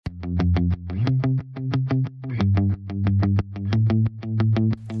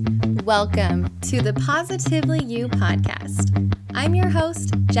Welcome to the Positively You podcast. I'm your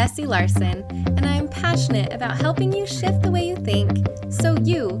host, Jessie Larson, and I'm passionate about helping you shift the way you think so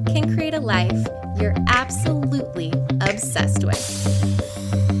you can create a life you're absolutely obsessed with.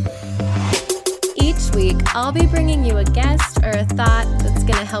 Each week, I'll be bringing you a guest or a thought that's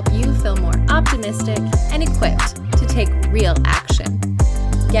going to help you feel more optimistic and equipped to take real action.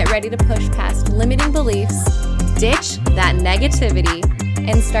 Get ready to push past limiting beliefs, ditch that negativity,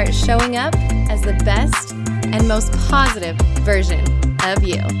 and start showing up as the best and most positive version of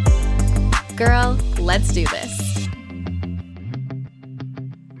you. Girl, let's do this.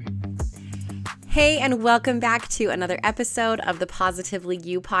 Hey, and welcome back to another episode of the Positively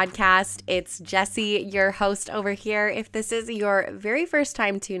You podcast. It's Jessie, your host over here. If this is your very first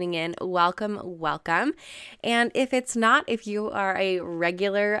time tuning in, welcome. And if it's not, if you are a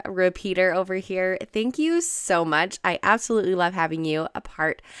regular repeater over here, thank you so much. I absolutely love having you a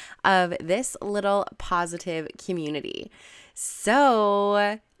part of this little positive community.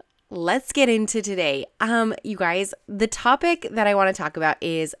 So let's get into today. You guys, the topic that I want to talk about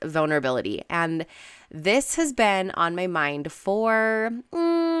is vulnerability. And this has been on my mind for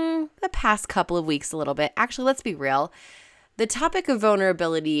the past couple of weeks a little bit. Actually, let's be real. The topic of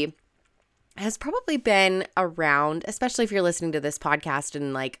vulnerability has probably been around, especially if you're listening to this podcast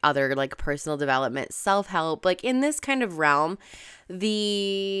and like other like personal development, self-help, like in this kind of realm,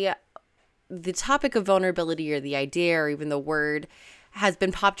 the topic of vulnerability or the idea or even the word has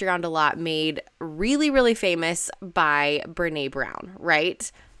been popped around a lot, made really, really famous by Brené Brown, right?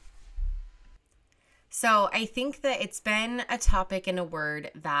 So I think that it's been a topic and a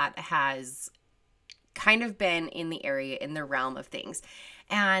word that has kind of been in the area, in the realm of things.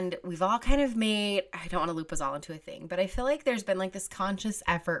 And we've all kind of made, I don't want to loop us all into a thing, but I feel like there's been like this conscious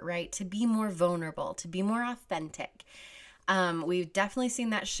effort, right, to be more vulnerable, to be more authentic. We've definitely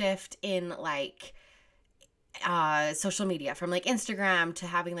seen that shift in like social media, from like Instagram to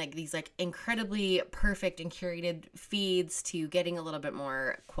having like these like incredibly perfect and curated feeds to getting a little bit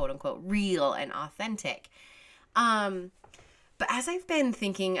more quote unquote real and authentic. But as I've been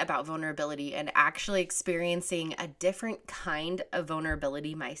thinking about vulnerability and actually experiencing a different kind of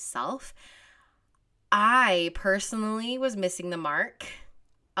vulnerability myself, I personally was missing the mark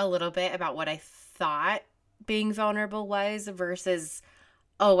a little bit about what I thought being vulnerable was versus,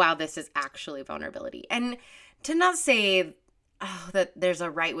 oh wow, this is actually vulnerability. And to not say that there's a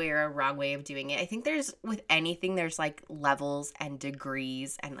right way or a wrong way of doing it. I think with anything, there's like levels and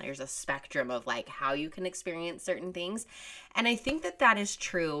degrees, and there's a spectrum of like how you can experience certain things. And I think that is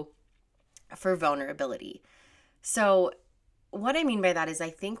true for vulnerability. So what I mean by that is I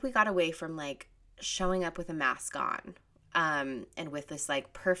think we got away from like showing up with a mask on, and with this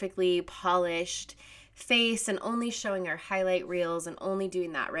like perfectly polished face and only showing our highlight reels and only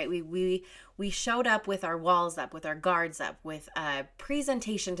doing that, right? We showed up with our walls up, with our guards up, with a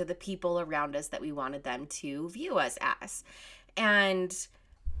presentation to the people around us that we wanted them to view us as. And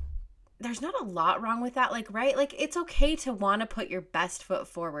there's not a lot wrong with that, like, right? Like, it's okay to want to put your best foot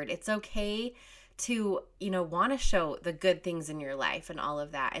forward. It's okay to, want to show the good things in your life and all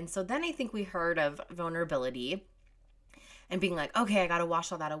of that. And so then I think we heard of vulnerability and being like, okay, I got to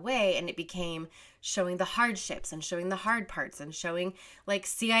wash all that away. And it became showing the hardships and showing the hard parts and showing like,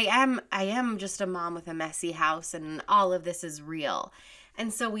 see, I am just a mom with a messy house and all of this is real.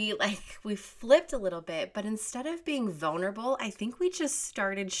 And so we flipped a little bit, but instead of being vulnerable, I think we just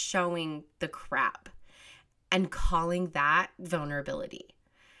started showing the crap and calling that vulnerability.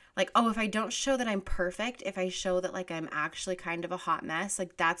 Like, oh, if I don't show that I'm perfect, if I show that like I'm actually kind of a hot mess,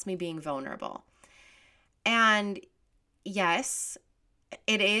 like that's me being vulnerable. And yes,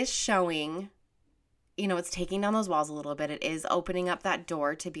 it is showing, it's taking down those walls a little bit. It is opening up that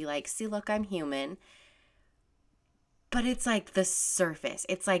door to be like, see, look, I'm human. But it's like the surface.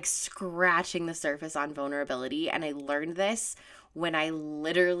 It's like scratching the surface on vulnerability. And I learned this when I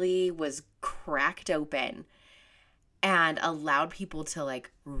literally was cracked open and allowed people to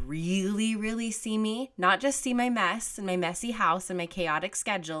like really, really see me, not just see my mess and my messy house and my chaotic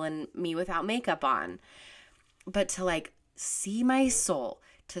schedule and me without makeup on, but to like see my soul,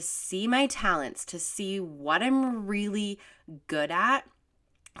 to see my talents, to see what I'm really good at.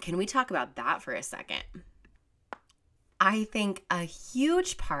 Can we talk about that for a second? I think a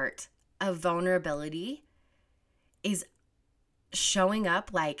huge part of vulnerability is showing up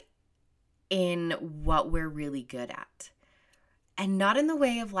like in what we're really good at, and not in the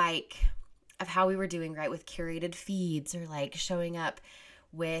way of like of how we were doing, right, with curated feeds or like showing up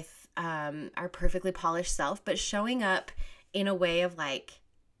with our perfectly polished self, but showing up in a way of like,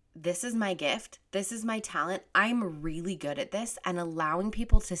 this is my gift. This is my talent. I'm really good at this, and allowing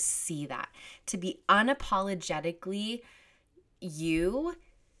people to see that, to be unapologetically you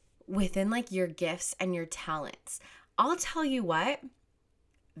within like your gifts and your talents. I'll tell you what,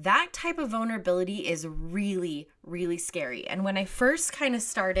 that type of vulnerability is really, really scary. And when I first kind of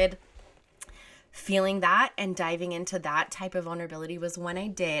started feeling that and diving into that type of vulnerability was when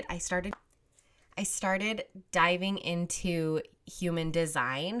I started diving into human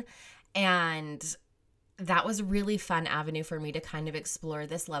design, and that was a really fun avenue for me to kind of explore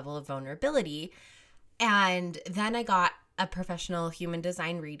this level of vulnerability. And then I got a professional human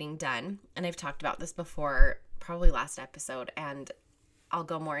design reading done, and I've talked about this before, probably last episode, and I'll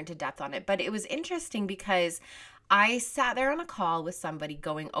go more into depth on it. But it was interesting because I sat there on a call with somebody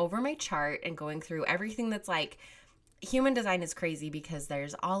going over my chart and going through everything that's like, human design is crazy because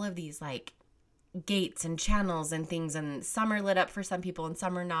there's all of these like gates and channels and things, and some are lit up for some people and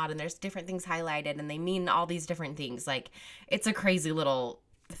some are not, and there's different things highlighted and they mean all these different things. Like, it's a crazy little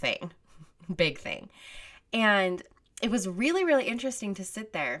thing, big thing. And it was really, really interesting to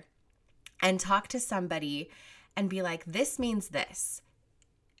sit there and talk to somebody and be like, this means this,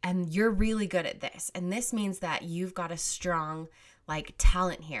 and you're really good at this, and this means that you've got a strong like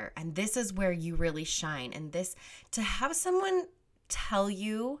talent here, and this is where you really shine. And this, to have someone tell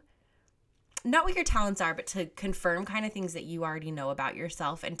you not what your talents are, but to confirm kind of things that you already know about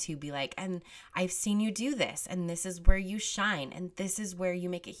yourself, and to be like, and I've seen you do this, and this is where you shine, and this is where you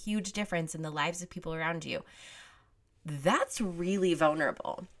make a huge difference in the lives of people around you. That's really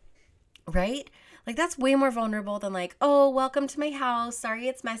vulnerable, right? Like, that's way more vulnerable than like, oh, welcome to my house. Sorry,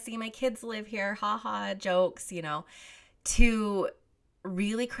 it's messy. My kids live here. Ha ha, jokes, to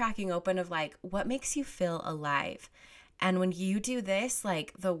really cracking open of like, what makes you feel alive? And when you do this,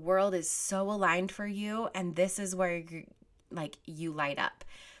 like, the world is so aligned for you, and this is where you light up.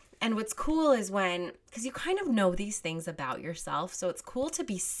 And what's cool is because you kind of know these things about yourself, so it's cool to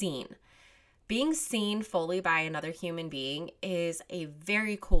be seen. Being seen fully by another human being is a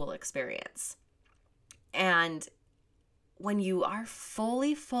very cool experience. And when you are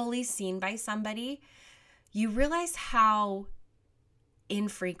fully, fully seen by somebody, you realize how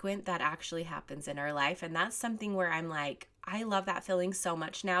infrequent that actually happens in our life. And that's something where I'm like, I love that feeling so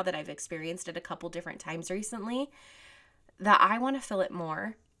much now that I've experienced it a couple different times recently, that I want to feel it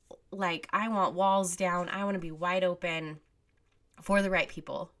more. Like, I want walls down. I want to be wide open for the right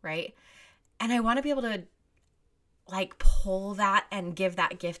people, right? And I want to be able to like pull that and give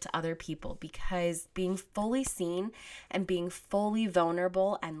that gift to other people, because being fully seen and being fully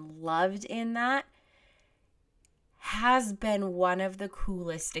vulnerable and loved in that has been one of the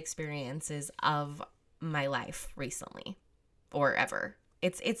coolest experiences of my life recently, or ever.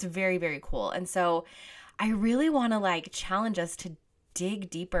 It's very, very cool. And so I really want to like challenge us to dig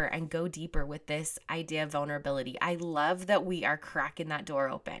deeper and go deeper with this idea of vulnerability. I love that we are cracking that door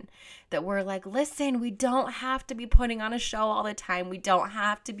open, that we're like, listen, we don't have to be putting on a show all the time. We don't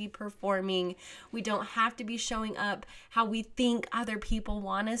have to be performing. We don't have to be showing up how we think other people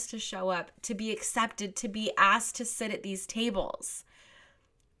want us to show up, to be accepted, to be asked to sit at these tables.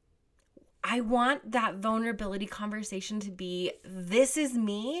 I want that vulnerability conversation to be, this is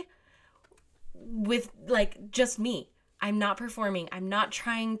me with like just me. I'm not performing. I'm not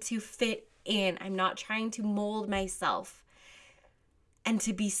trying to fit in. I'm not trying to mold myself. And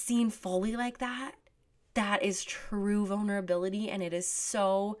to be seen fully like that, that is true vulnerability. And it is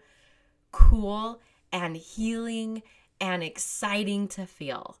so cool and healing and exciting to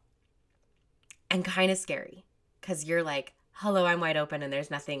feel. And kind of scary, because you're like, hello, I'm wide open and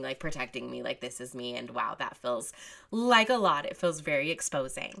there's nothing like protecting me. Like, this is me. And wow, that feels like a lot. It feels very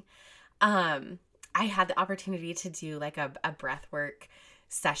exposing. I had the opportunity to do like a breath work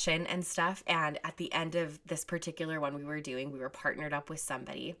session and stuff. And at the end of this particular one we were partnered up with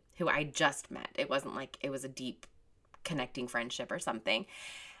somebody who I just met. It wasn't like it was a deep connecting friendship or something.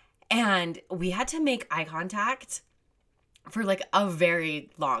 And we had to make eye contact for like a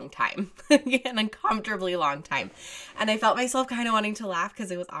very long time, an uncomfortably long time. And I felt myself kind of wanting to laugh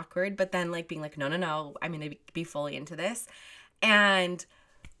because it was awkward, but then like being like, no, I'm going to be fully into this. And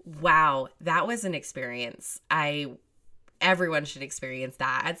wow, that was an experience. Everyone should experience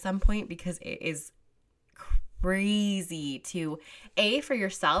that at some point, because it is crazy to, for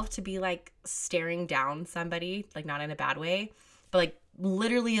yourself to be like staring down somebody, like not in a bad way, but like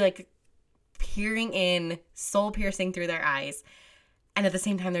literally like peering in, soul piercing through their eyes. And at the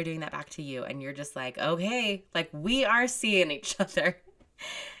same time, they're doing that back to you. And you're just like, okay, like we are seeing each other.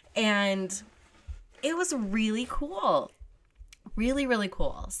 And it was really cool. Really, really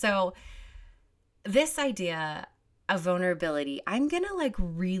cool. So this idea of vulnerability, I'm going to like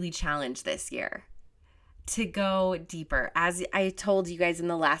really challenge this year to go deeper. As I told you guys in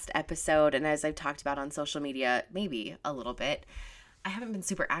the last episode, and as I've talked about on social media, maybe a little bit, I haven't been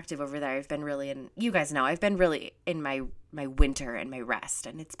super active over there. I've been really you guys know, I've been really in my winter and my rest,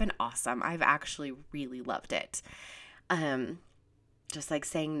 and it's been awesome. I've actually really loved it. Just like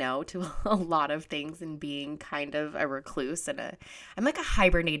saying no to a lot of things and being kind of a recluse and I'm like a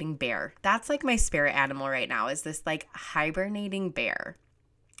hibernating bear. That's like my spirit animal right now, is this like hibernating bear.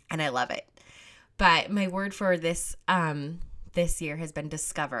 And I love it. But my word for this year has been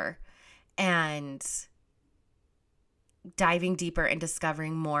discover, and diving deeper and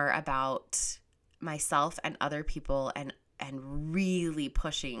discovering more about myself and other people, and really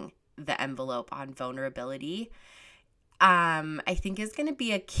pushing the envelope on vulnerability. I think is going to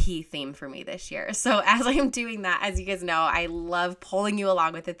be a key theme for me this year. So as I'm doing that, as you guys know, I love pulling you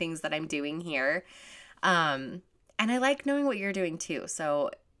along with the things that I'm doing here. And I like knowing what you're doing too.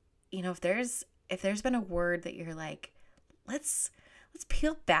 So, you know, if there's been a word that you're like, let's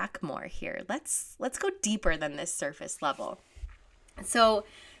peel back more here. Let's go deeper than this surface level. So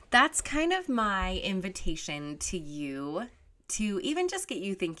that's kind of my invitation to you, to even just get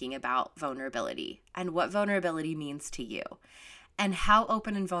you thinking about vulnerability and what vulnerability means to you, and how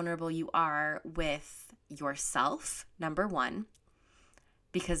open and vulnerable you are with yourself, number one,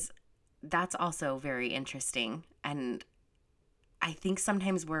 because that's also very interesting. And I think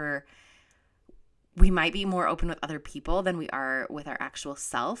sometimes we might be more open with other people than we are with our actual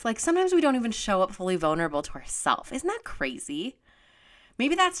self. Like sometimes we don't even show up fully vulnerable to ourselves. Isn't that crazy?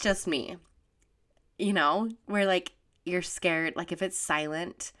 Maybe that's just me, you know, where like, you're scared, like if it's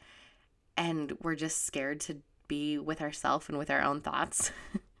silent and we're just scared to be with ourselves and with our own thoughts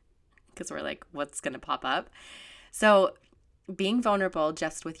because we're like, what's going to pop up? So being vulnerable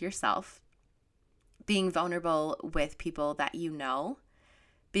just with yourself, being vulnerable with people that you know,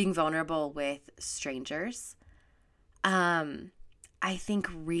 being vulnerable with strangers. I think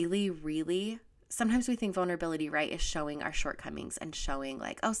really, sometimes we think vulnerability, right, is showing our shortcomings and showing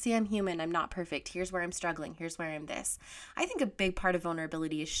like, oh, see, I'm human. I'm not perfect. Here's where I'm struggling. Here's where I'm this. I think a big part of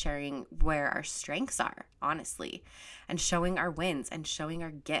vulnerability is sharing where our strengths are, honestly, and showing our wins and showing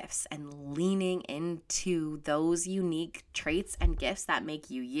our gifts and leaning into those unique traits and gifts that make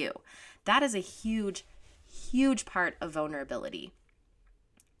you you. That is a huge part of vulnerability,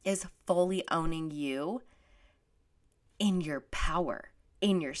 is fully owning you in your power,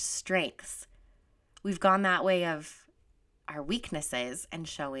 in your strengths. We've gone that way of our weaknesses and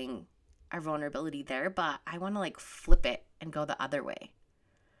showing our vulnerability there, but I want to like flip it and go the other way.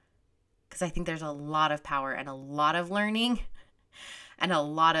 Because I think there's a lot of power and a lot of learning and a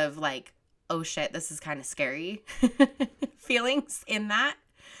lot of like, oh shit, this is kind of scary feelings in that.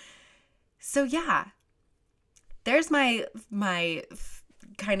 So yeah, there's my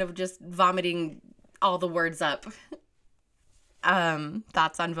kind of just vomiting all the words up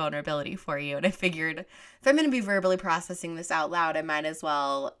thoughts on vulnerability for you. And I figured if I'm going to be verbally processing this out loud, I might as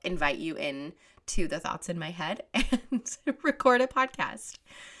well invite you in to the thoughts in my head and record a podcast.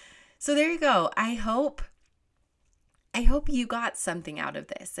 So there you go. I hope you got something out of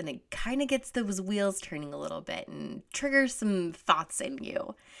this, and it kind of gets those wheels turning a little bit and triggers some thoughts in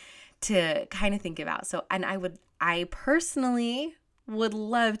you to kind of think about. So, and I personally would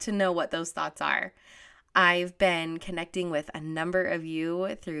love to know what those thoughts are. I've been connecting with a number of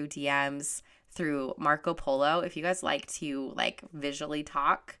you through DMs, through Marco Polo. If you guys like to like visually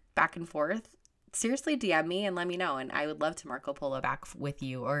talk back and forth, seriously DM me and let me know. And I would love to Marco Polo back with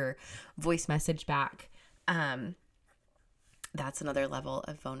you or voice message back. That's another level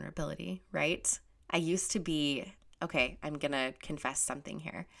of vulnerability, right? I used to be, okay, I'm going to confess something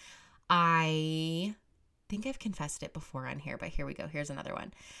here. I think I've confessed it before on here, but here we go. Here's another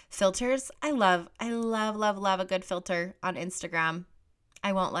one. Filters. I love a good filter on Instagram.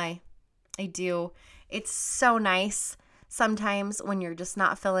 I won't lie. I do. It's so nice sometimes when you're just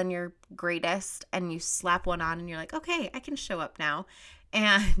not feeling your greatest and you slap one on and you're like, okay, I can show up now.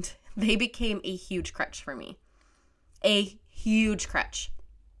 And they became a huge crutch for me. A huge crutch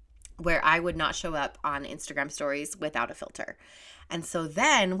where I would not show up on Instagram stories without a filter. And so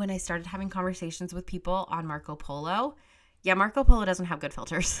then when I started having conversations with people on Marco Polo, Marco Polo doesn't have good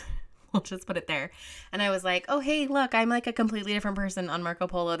filters. We'll just put it there. And I was like, oh, hey, look, I'm like a completely different person on Marco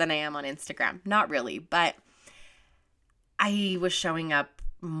Polo than I am on Instagram. Not really, but I was showing up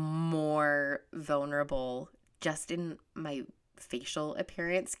more vulnerable just in my facial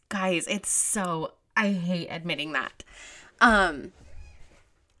appearance. Guys, I hate admitting that.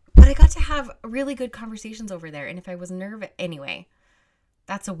 But I got to have really good conversations over there. And if I was nervous, anyway,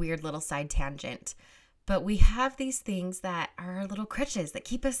 that's a weird little side tangent. But we have these things that are our little crutches that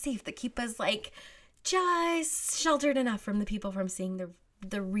keep us safe, that keep us like just sheltered enough from the people from seeing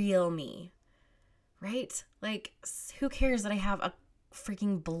the real me, right? Like, who cares that I have a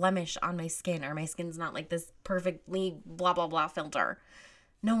freaking blemish on my skin, or my skin's not like this perfectly blah, blah, blah filter.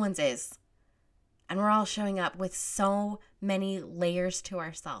 No one's is. And we're all showing up with so many layers to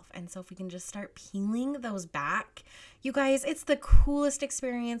ourselves. And so if we can just start peeling those back, you guys, it's the coolest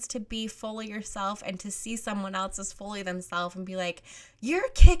experience to be fully yourself and to see someone else as fully themselves and be like, you're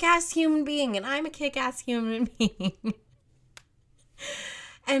a kick-ass human being and I'm a kick-ass human being.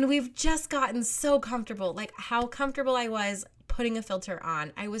 And we've just gotten so comfortable. Like how comfortable I was putting a filter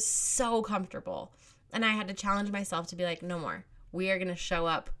on. I was so comfortable. And I had to challenge myself to be like, no more. We are going to show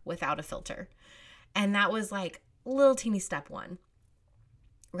up without a filter. And that was like little teeny step one,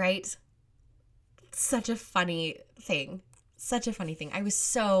 right? Such a funny thing. Such a funny thing. I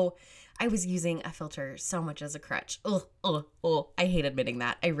was using a filter so much as a crutch. Oh, I hate admitting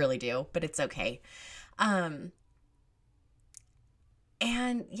that. I really do, but it's okay. And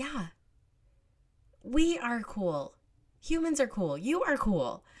yeah, we are cool. Humans are cool. You are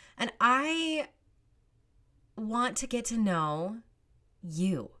cool. And I want to get to know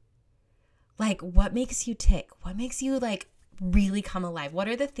you. Like, what makes you tick? What makes you, like, really come alive? What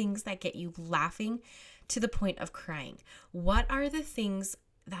are the things that get you laughing to the point of crying? What are the things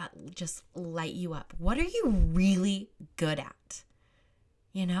that just light you up? What are you really good at?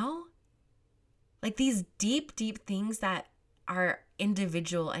 You know? Like, these deep, deep things that are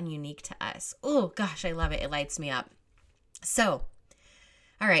individual and unique to us. Oh, gosh, I love it. It lights me up. So,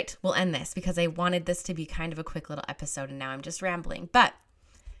 all right, we'll end this because I wanted this to be kind of a quick little episode, and now I'm just rambling. But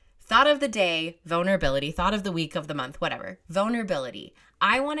thought of the day, vulnerability. Thought of the week, of the month, whatever. Vulnerability.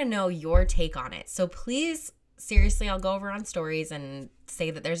 I want to know your take on it. So please, seriously, I'll go over on stories and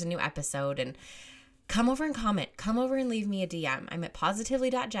say that there's a new episode and come over and comment. Come over and leave me a DM. I'm at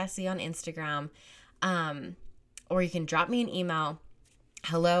positively.jessie on Instagram. Or you can drop me an email,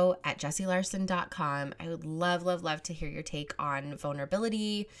 hello@jessielarson.com. I would love, love, love to hear your take on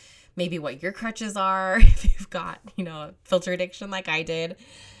vulnerability, maybe what your crutches are, if you've got, a filter addiction like I did.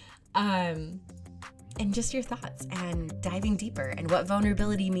 And just your thoughts and diving deeper and what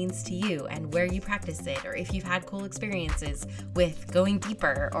vulnerability means to you and where you practice it, or if you've had cool experiences with going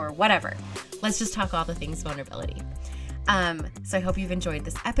deeper or whatever. Let's just talk all the things vulnerability. So I hope you've enjoyed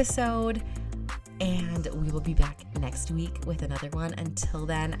this episode, and we will be back next week with another one. Until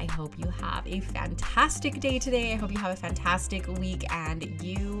then, I hope you have a fantastic day today. I hope you have a fantastic week, and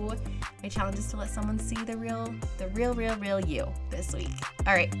my challenge is to let someone see the real you this week.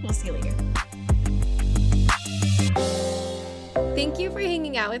 All right, we'll see you later. Thank you for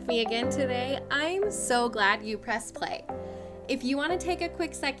hanging out with me again today. I'm so glad you pressed play. If you want to take a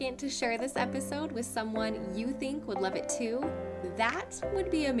quick second to share this episode with someone you think would love it too, that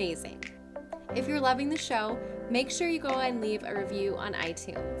would be amazing. If you're loving the show, make sure you go and leave a review on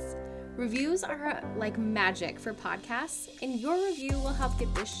iTunes. Reviews are like magic for podcasts, and your review will help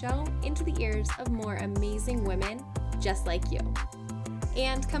get this show into the ears of more amazing women just like you.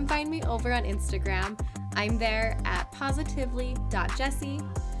 And come find me over on Instagram. I'm there at positively.jessie,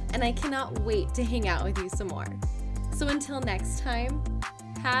 and I cannot wait to hang out with you some more. So until next time,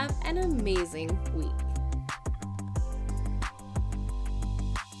 have an amazing week.